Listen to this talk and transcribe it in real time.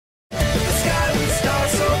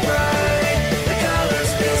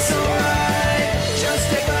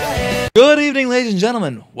Good evening, ladies and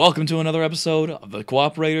gentlemen. Welcome to another episode of The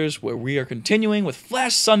Cooperators, where we are continuing with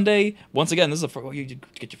Flash Sunday. Once again, this is you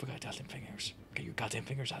get your goddamn fingers. Get your goddamn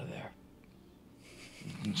fingers out of there.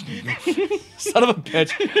 Son of a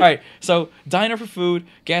bitch. All right, so diner for food,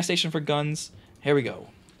 gas station for guns. Here we go.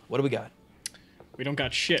 What do we got? We don't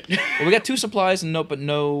got shit. Well, we got 2 supplies and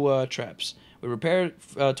no traps. We repaired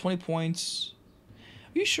 20 points.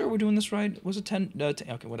 Are you sure we're doing this right? Was it 10? 10?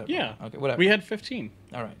 Okay, whatever. Yeah. Okay, whatever. We had 15.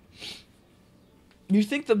 All right. You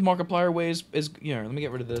think the Markiplier way is yeah, let me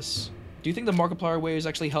get rid of this. Do you think the Markiplier way is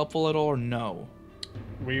actually helpful at all, or no?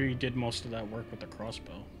 We did most of that work with the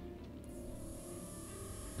crossbow.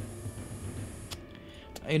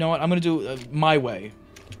 You know what? I'm going to do my way.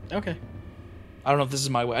 Okay. I don't know if this is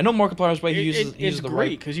my way. I know Markiplier's way, he uses it's the great,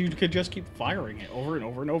 right... because you could just keep firing it over and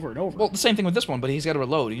over and over and over. Well, the same thing with this one, but he's got to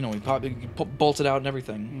reload. You know, he bolts it out and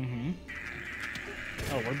everything.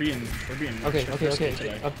 Mm-hmm. Oh, we're being Okay.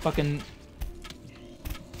 today. Fucking...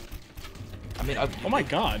 I mean, oh my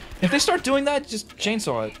god. if they start doing that, just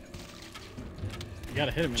chainsaw it. You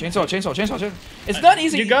gotta hit him. Chainsaw. It's not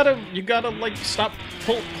easy. You gotta like stop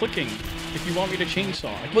clicking if you want me to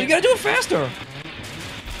chainsaw. Well, you gotta do it faster.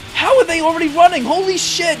 How are they already running? Holy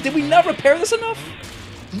shit! Did we not repair this enough?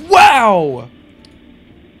 Wow!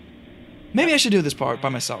 Maybe I should do this part by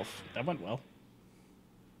myself. That went well.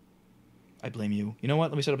 I blame you. You know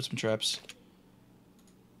what? Let me set up some traps.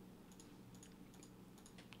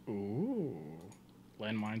 Ooh.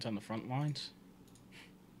 Landmines on the front lines.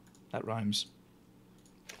 That rhymes.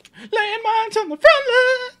 Landmines on the front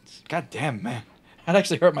lines! God damn, man. That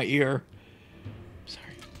actually hurt my ear.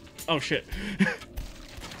 Sorry. Oh, shit. You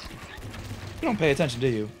don't pay attention, do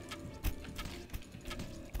you?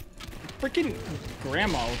 Freaking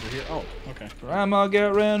grandma over here. Oh, okay. Grandma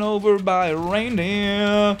got ran over by a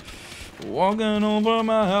reindeer. Walking over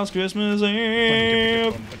my house Christmas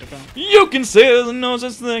Eve. You can say there's no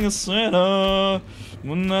such thing as Santa.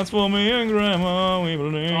 When that's for me and Grandma, we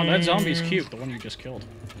believe. Oh, that zombie's cute. The one you just killed.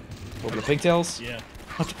 Over the pigtails? Yeah.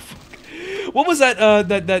 What the fuck? What was that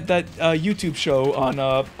YouTube show on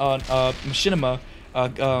Machinima?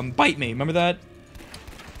 Bite Me. Remember that?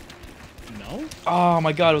 No? Oh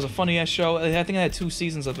my god, it was a funny ass show. I think I had 2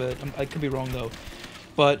 seasons of it. I could be wrong though.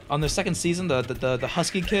 But on the second season, the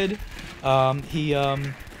husky kid, he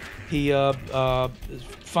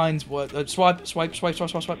finds what swipe.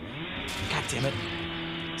 God damn it!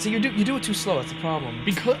 See, you do it too slow. That's the problem.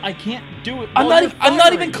 Because I can't do it. I'm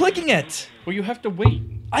not even clicking it. Well, you have to wait.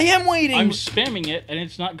 I am waiting. I'm spamming it and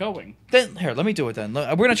it's not going. Then here, let me do it. Then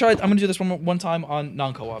we're gonna try. I'm gonna do this one time on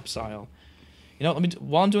non-co-op style. You know,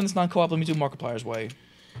 while I'm doing this non-co-op, let me do Markiplier's way.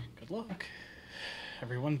 Good luck.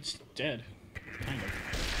 Everyone's dead. Kind of.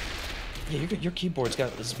 Yeah, your keyboard's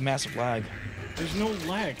got this massive lag. There's no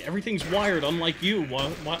lag. Everything's wired, unlike you,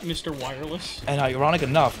 what, Mr. Wireless? And ironic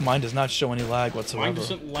enough, mine does not show any lag whatsoever. Mine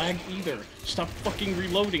doesn't lag either. Stop fucking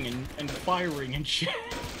reloading and firing and shit.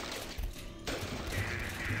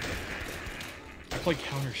 I play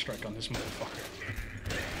Counter-Strike on this motherfucker.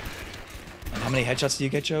 And how many headshots do you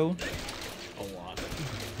get, Joe? A lot.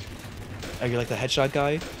 Are you like the headshot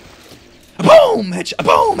guy? A boom! Headshot! A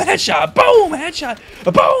boom! Headshot! Boom! Headshot!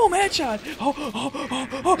 A boom! Headshot!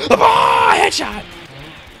 Headshot!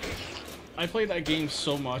 I play that game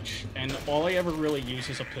so much, and all I ever really use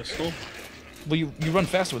is a pistol. Well, you run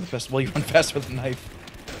faster with a pistol. Well, you run faster with a knife.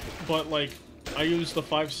 But, like, I use the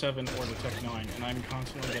 5.7 or the Tech 9, and I'm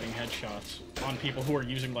constantly getting headshots on people who are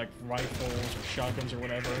using, like, rifles or shotguns or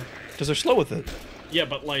whatever. Because they're slow with it. Yeah,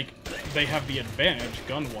 but, like, they have the advantage,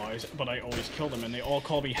 gun-wise, but I always kill them, and they all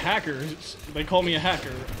call me hackers. They call me a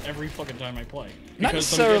hacker every fucking time I play.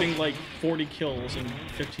 Because I'm getting, like, 40 kills and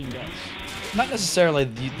 15 deaths. Not necessarily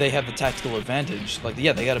they have the tactical advantage. Like,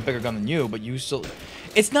 yeah, they got a bigger gun than you, but you still...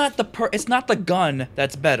 It's not the gun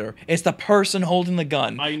that's better. It's the person holding the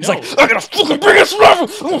gun. I know. It's like, I got a fucking big ass rifle!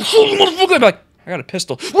 I'm gonna shoot you, motherfucker! I'm like, I got a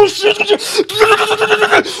pistol. Oh,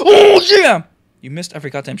 yeah! You missed every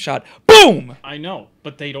goddamn shot. Boom! I know,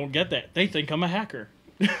 but they don't get that. They think I'm a hacker.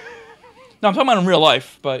 No, I'm talking about in real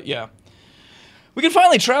life, but yeah. We can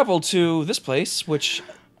finally travel to this place, which...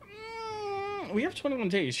 We have 21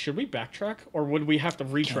 days. Should we backtrack, or would we have to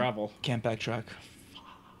re-travel? Can't backtrack.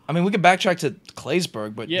 I mean, we could backtrack to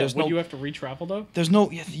Claysburg, but yeah, there's no... would you have to re-travel, though? There's no...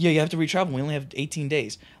 Yeah, you have to re-travel. We only have 18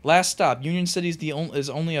 days. Last stop. Union City is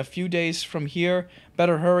only a few days from here.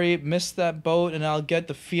 Better hurry. Miss that boat, and I'll get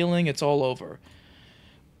the feeling it's all over.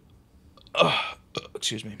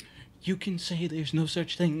 Excuse me. You can say there's no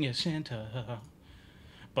such thing as Santa.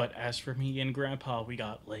 But as for me and Grandpa, we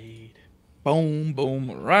got laid. Boom, boom,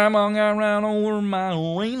 I'm on around over my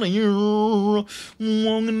reindeer,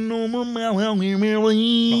 walking over my reindeer.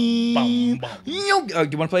 You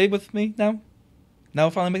want to play with me now? Now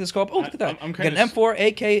we'll finally make this co-op. Oh, look at that. We got an M4,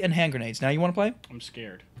 AK, and hand grenades. Now you want to play? I'm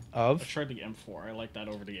scared. Of? I tried the M4. I like that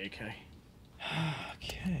over the AK.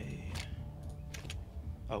 Okay.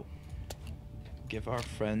 Oh. Give our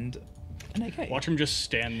friend an AK. Watch him just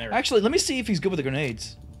stand there. Actually, let me see if he's good with the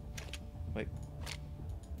grenades. Wait.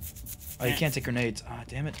 Oh, you can't take grenades. Ah,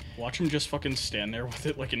 damn it. Watch him just fucking stand there with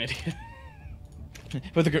it like an idiot.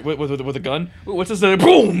 with a gun? Ooh, what's this?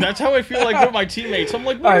 Boom! That's how I feel like with my teammates. I'm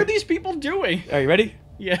like, what are these people doing? Are you ready?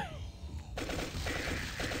 Yeah.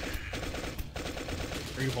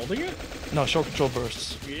 Are you holding it? No, short control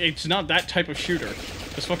bursts. It's not that type of shooter.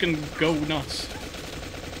 Just fucking go nuts.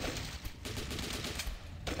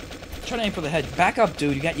 Try to aim for the head. Back up,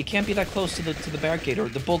 dude. You can't be that close to the barricade, or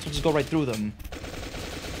the bullets will just go right through them.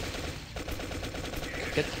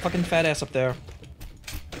 Get the fucking fat ass up there.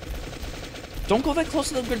 Don't go that close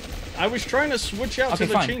to the... I was trying to switch out to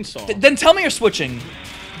the chainsaw. Then tell me you're switching.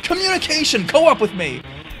 Communication. Co-op with me.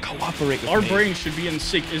 Cooperate with me. Our brains should be in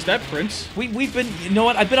sync. Is that Prince? We've been... You know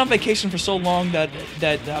what? I've been on vacation for so long that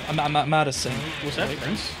I'm out of sync. Was that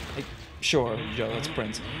Prince? Sure, Joe. That's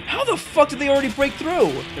Prince. How the fuck did they already break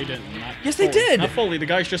through? They didn't. Yes, they did. Not fully. The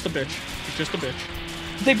guy's just a bitch. He's just a bitch.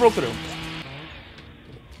 They broke through.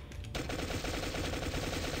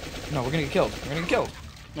 No, we're gonna get killed. We're gonna get killed.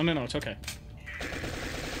 No, it's okay.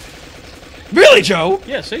 Really, Joe?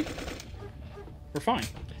 Yeah, see? We're fine.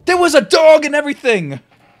 There was a dog and everything!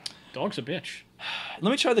 Dog's a bitch.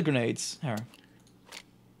 Let me try the grenades. Here.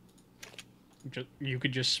 You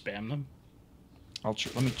could just spam them.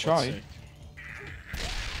 Let me try.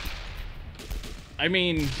 I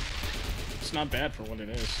mean, it's not bad for what it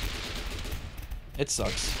is. It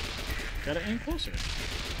sucks. Gotta aim closer.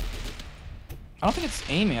 I don't think it's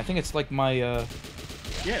aiming. I think it's like my, Yeah,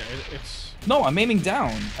 it's... No, I'm aiming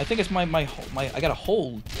down. I think it's my I gotta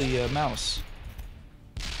hold the, mouse.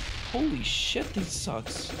 Holy shit, this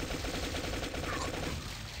sucks.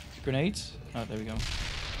 Grenades? Oh, there we go.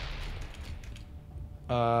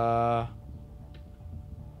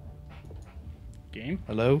 Game?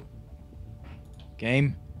 Hello?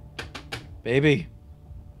 Game? Baby?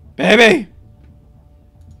 Baby!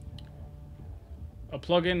 A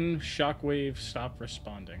plugin shockwave stop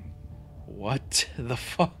responding. What the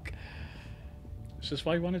fuck? Is this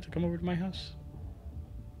why you wanted to come over to my house?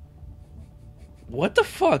 What the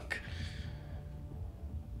fuck?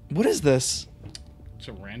 What is this? It's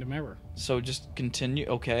a random error. So just continue,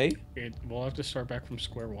 okay. We'll have to start back from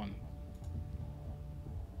square one.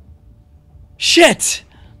 Shit!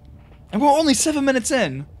 And we're only 7 minutes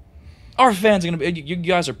in. Our fans are gonna be... You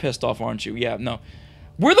guys are pissed off, aren't you? Yeah, no.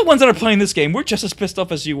 We're the ones that are playing this game. We're just as pissed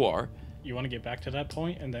off as you are. You want to get back to that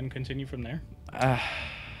point and then continue from there?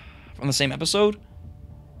 On the same episode?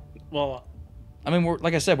 Well... I mean,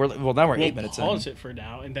 like I said, now we're 8 minutes in. We'll pause it for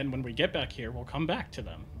now, and then when we get back here, we'll come back to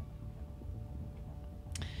them.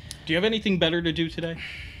 Do you have anything better to do today?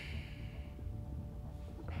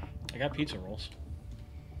 I got pizza rolls.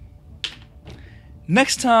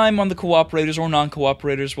 Next time on the Cooperators or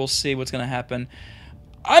non-Cooperators, we'll see what's going to happen.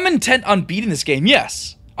 I'm intent on beating this game,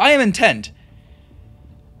 yes. I am intent.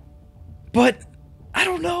 But, I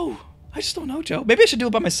don't know. I just don't know, Joe. Maybe I should do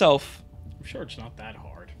it by myself. I'm sure it's not that hard.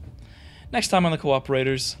 Next time on the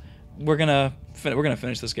Cooperators, we're gonna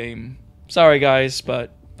finish this game. Sorry, guys,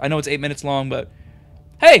 but I know it's 8 minutes long, but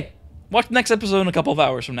hey, watch the next episode in a couple of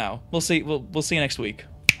hours from now. We'll see. We'll see you next week.